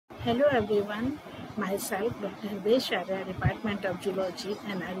Hello everyone, myself Dr. Hridayesh, Arya, Department of Zoology,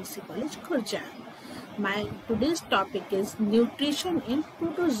 N.R.E.C College, Khurja. My today's topic is nutrition in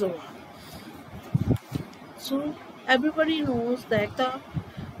protozoa. So everybody knows that the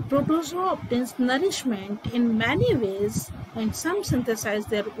protozoa obtains nourishment in many ways, and some synthesize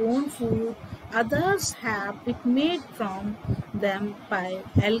their own food, others have it made from them by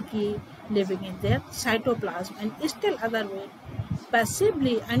algae living in their cytoplasm, and still other way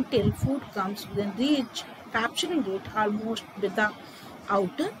passively until food comes within reach, capturing it almost with the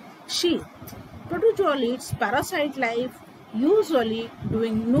outer sheath. Protozoa leads parasite life, usually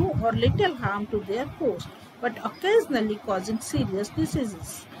doing no or little harm to their host, but occasionally causing serious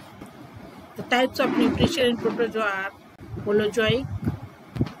diseases. The types of nutrition in protozoa are holozoic,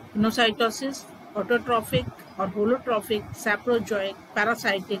 pinocytosis, autotrophic or holotrophic, saprozoic,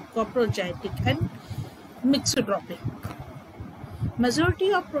 parasitic, coprozoitic, and Myxotrophic.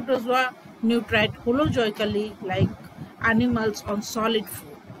 Majority of protozoa nutrite holozoically like animals on solid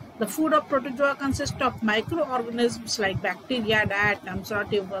food. The food of protozoa consists of microorganisms like bacteria, diatoms,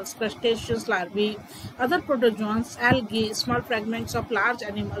 rotivals, crustaceans, larvae, other protozoans, algae, small fragments of large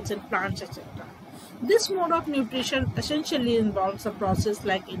animals and plants, etc. This mode of nutrition essentially involves a process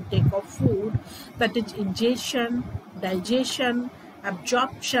like intake of food, that is ingestion, digestion,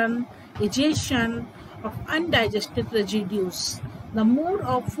 absorption, egestion of undigested residues. The mode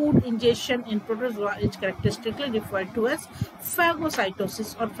of food ingestion in protozoa is characteristically referred to as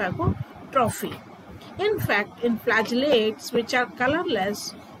phagocytosis or phagotrophy. In fact, in flagellates which are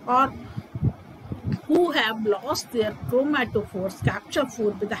colorless or who have lost their chromatophores capture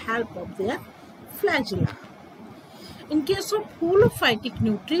food with the help of their flagella. In case of holophytic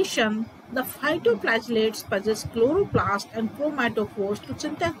nutrition, the phytoflagellates possess chloroplast and chromatophores to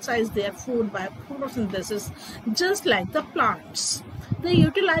synthesize their food by photosynthesis, just like the plants. They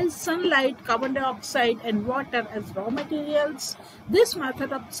utilize sunlight, carbon dioxide, and water as raw materials. This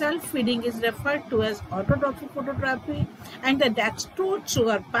method of self-feeding is referred to as autotrophic phototherapy, and the dextrose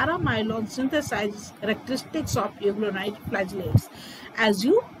sugar paramylon synthesizes characteristics of euglenoid flagellates. As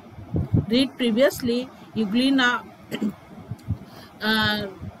you read previously, euglena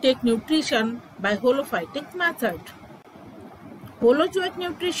take nutrition by holophytic method. Holozoic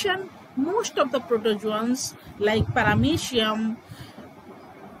nutrition, most of the protozoans like Paramecium,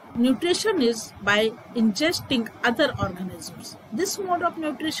 nutrition is by ingesting other organisms. This mode of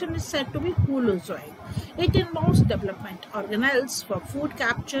nutrition is said to be holozoic. It involves development organelles for food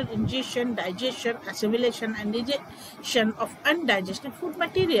capture, ingestion, digestion, assimilation, and digestion of undigested food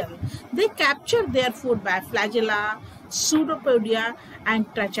material. They capture their food by flagella, pseudopodia, and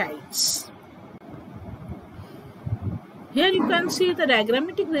tracheates. Here you can see the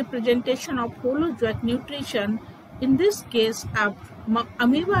diagrammatic representation of holozoic nutrition. In this case,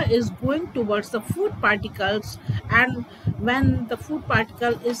 amoeba is going towards the food particles, and when the food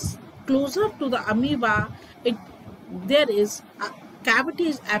particle is closer to the amoeba, there is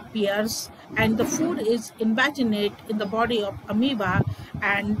cavities appears and the food is invaginate in the body of amoeba,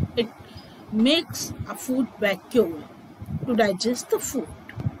 and it makes a food vacuole to digest the food.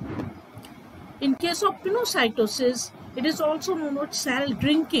 In case of pinocytosis, it is also known as cell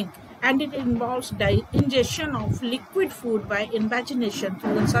drinking, and it involves ingestion of liquid food by invagination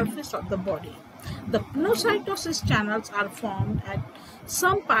through the surface of the body. The pinocytosis channels are formed at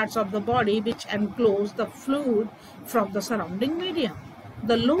some parts of the body which enclose the fluid from the surrounding medium.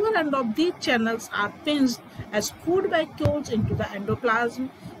 The lower end of these channels are pinched as food vacuoles into the endoplasm.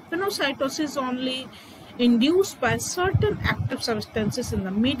 Pinocytosis is only induced by certain active substances in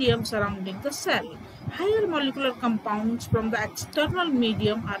the medium surrounding the cell. Higher molecular compounds from the external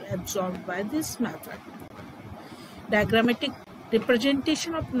medium are absorbed by this method. Diagrammatic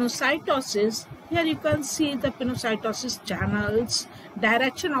representation of pinocytosis. Here you can see the pinocytosis channels,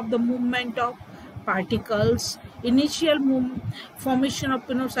 direction of the movement of particles, initial formation of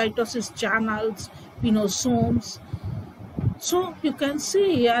pinocytosis channels, pinosomes. So you can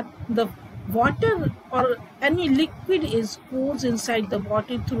see here the water or any liquid goes inside the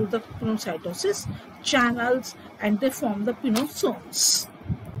body through the pinocytosis channels, and they form the pinosomes.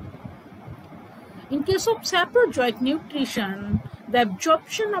 In case of saprozoic nutrition, the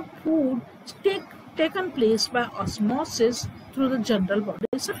absorption of food is taken place by osmosis through the general body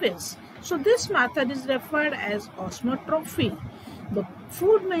surface. So this method is referred as osmotrophy. The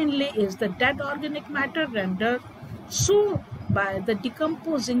food mainly is the dead organic matter rendered so by the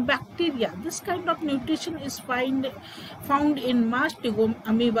decomposing bacteria. This kind of nutrition is found in mastigum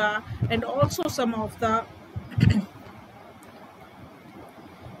amoeba and also some of the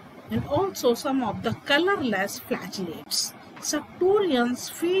colorless flagellates. Suctorians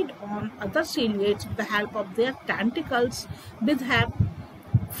feed on other ciliates with the help of their tentacles, which have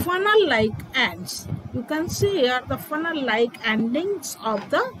funnel-like ends. You can see here the funnel-like endings of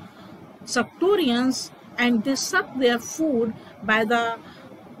the Suctorians, and they suck their food by the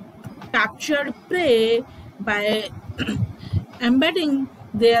captured prey by embedding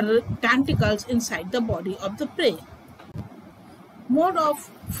their tentacles inside the body of the prey. Mode of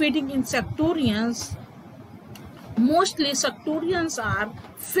feeding in Suctorians. Mostly Suctorians are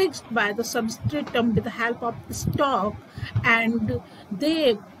fixed by the substratum with the help of stalk, and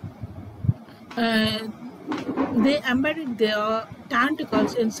they embedded their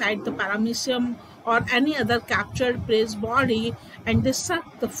tentacles inside the paramecium or any other captured prey's body, and they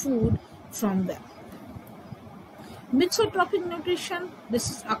suck the food from them. Myxotrophic nutrition. This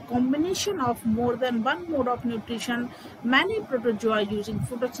is a combination of more than one mode of nutrition. Many protozoa using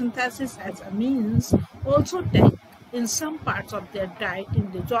photosynthesis as a means also take in some parts of their diet in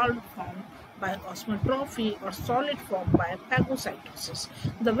dissolved form by osmotrophy or solid form by phagocytosis.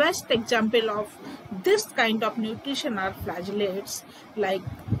 The best example of this kind of nutrition are flagellates like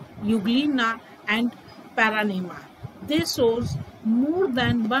Euglena and Paranema. They shows more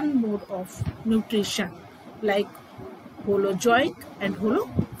than one mode of nutrition like holozoic and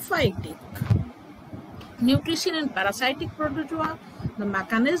holophytic. Nutrition in parasitic protozoa. The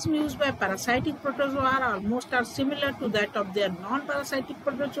mechanism used by parasitic protozoa are similar to that of their non-parasitic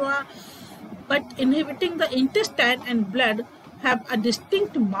protozoa, but inhibiting the intestine and blood have a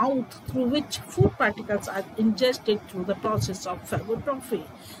distinct mouth through which food particles are ingested through the process of phagotrophy.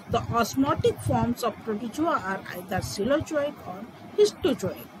 The osmotic forms of protozoa are either coelozoic or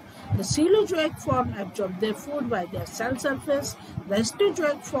histozoic. The coelozoic form absorb their food by their cell surface. The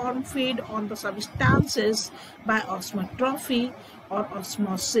histozoic form feed on the substances by osmotrophy or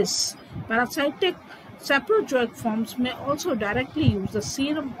osmosis. Parasitic saprozoic forms may also directly use the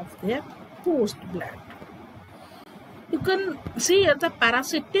serum of their host blood. You can see here the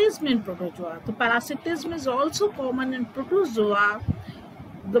parasitism in protozoa. The parasitism is also common in protozoa.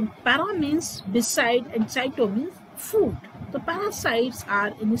 The para means beside and cyto means food. The parasites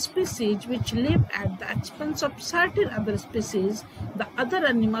are in species which live at the expense of certain other species. The other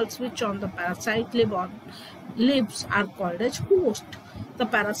animals which on the parasite lives are called as host. The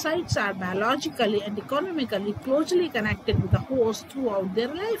parasites are biologically and economically closely connected with the host throughout their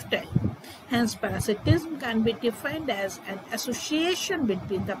lifetime. Hence, parasitism can be defined as an association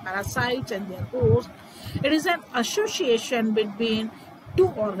between the parasites and their host. It is an association between two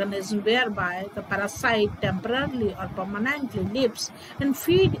organisms whereby the parasite temporarily or permanently lives and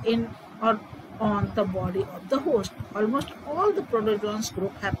feed in or on the body of the host. Almost all the protozoans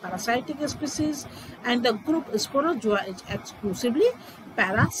group have parasitic species, and the group Sporozoa is exclusively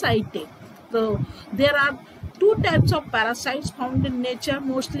parasitic. So there are two types of parasites found in nature,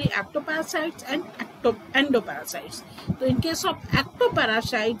 mostly ectoparasites and endoparasites. So in case of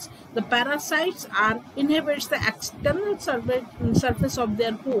ectoparasites, the parasites inhabits the external surface of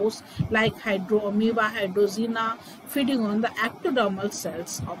their host like hydroamoeba, hydroxena, feeding on the ectodermal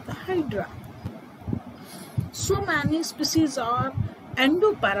cells of the hydra. So many species are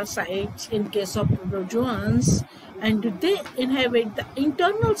endoparasites in case of protozoans, and they inhabit the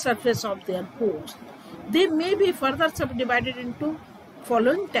internal surface of their host. They may be further subdivided into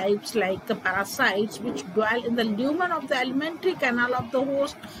following types like the parasites which dwell in the lumen of the alimentary canal of the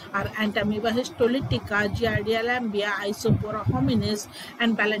host are Entamoeba histolytica, Giardia lambia, Isopora hominis,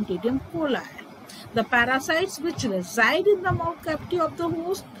 and Balantidium coli. The parasites which reside in the mouth cavity of the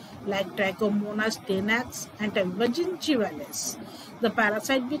host like Trichomonas tenax and Entamoeba gingivalis. The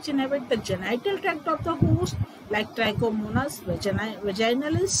parasite which inhabit the genital tract of the host like Trichomonas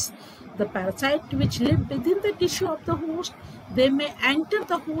vaginalis. The parasite which live within the tissue of the host, they may enter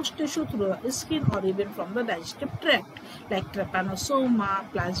the host tissue through the skin or even from the digestive tract like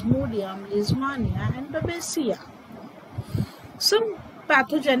Trypanosoma, Plasmodium, Leishmania, and Babesia. Some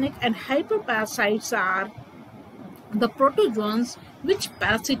pathogenic and hyperparasites are the protozoans which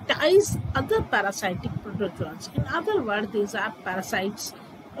parasitize other parasitic protozoans. In other words, these are parasites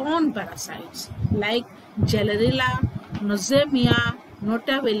on parasites like Gellerella, Nosemia,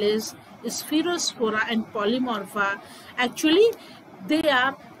 Notabilis, Spherospora, and Polymorpha. Actually, they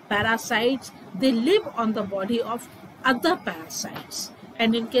are parasites. They live on the body of other parasites.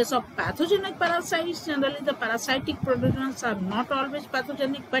 And in case of pathogenic parasites, generally the parasitic protozoans are not always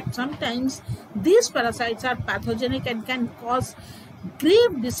pathogenic, but sometimes these parasites are pathogenic and can cause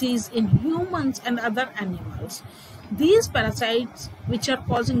grave disease in humans and other animals. These parasites which are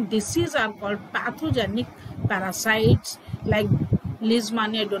causing disease are called pathogenic parasites like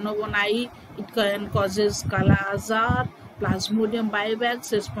Leishmania donovani. It can causes Kala azar, Plasmodium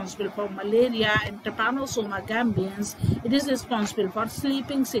bivalves responsible for malaria, and Trypanosoma gambians, it is responsible for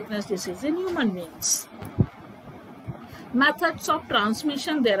sleeping sickness disease in human beings. Methods of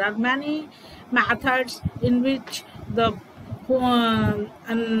transmission. There are many methods in which the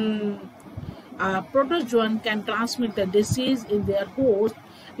protozoan can transmit the disease in their host,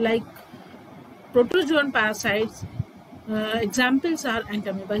 like protozoan parasites. Examples are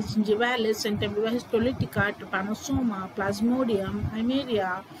Entamoeba gingivalis, Entamoeba histolytica, Trypanosoma, Plasmodium,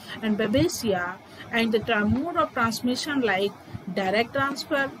 Arya, and Babesia, and the mode of transmission like direct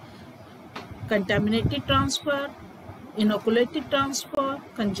transfer, contaminated transfer, inoculated transfer,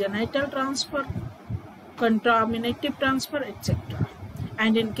 congenital transfer, contaminative transfer, etc.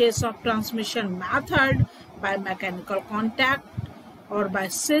 And in case of transmission method, by mechanical contact or by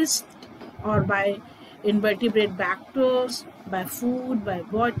cyst or by invertebrate vectors, by food, by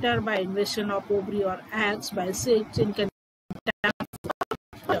water, by invasion of ovary or eggs, by seeds in contact.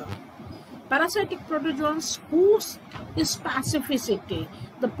 Parasitic protozoans whose specificity.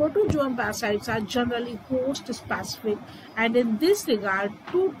 The protozoan parasites are generally host specific, and in this regard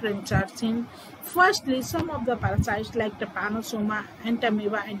two trends are seen. Firstly, some of the parasites like Trypanosoma,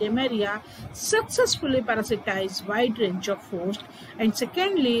 Entamoeba, and Arya successfully parasitize wide range of hosts, and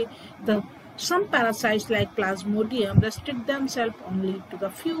secondly, some parasites like Plasmodium restrict themselves only to the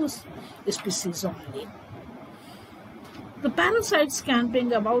few species only. The parasites can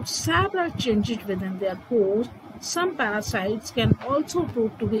bring about several changes within their host. Some parasites can also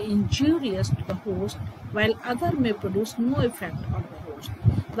prove to be injurious to the host, while others may produce no effect on the host.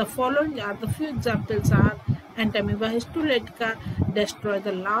 The following are the few examples are Entamoeba histolytica destroy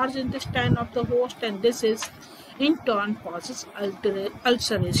the large intestine of the host, and this is in turn causes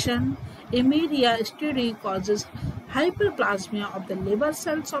ulceration. Arya steri causes hyperplasmia of the liver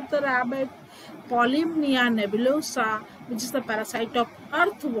cells of the rabbit. Polymnia nebulosa, which is the parasite of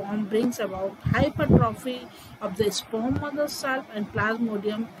earthworm, brings about hypertrophy of the sperm mother cell, and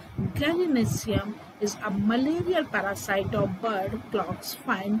Plasmodium gallinaceum is a malarial parasite of bird, clogs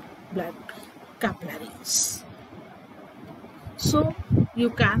fine blood capillaries. So you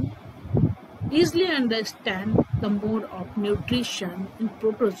can easily understand the mode of nutrition in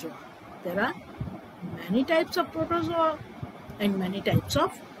protozoa. There are many types of protozoa and many types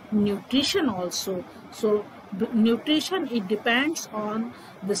of nutrition also. So nutrition, it depends on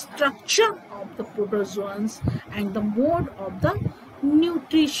the structure of the protozoans, and the mode of the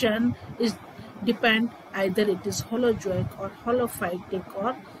nutrition is depend either it is holozoic or holophytic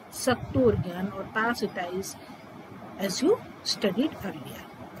or Suctorian or parasitized, as you studied earlier.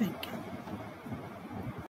 Thank you.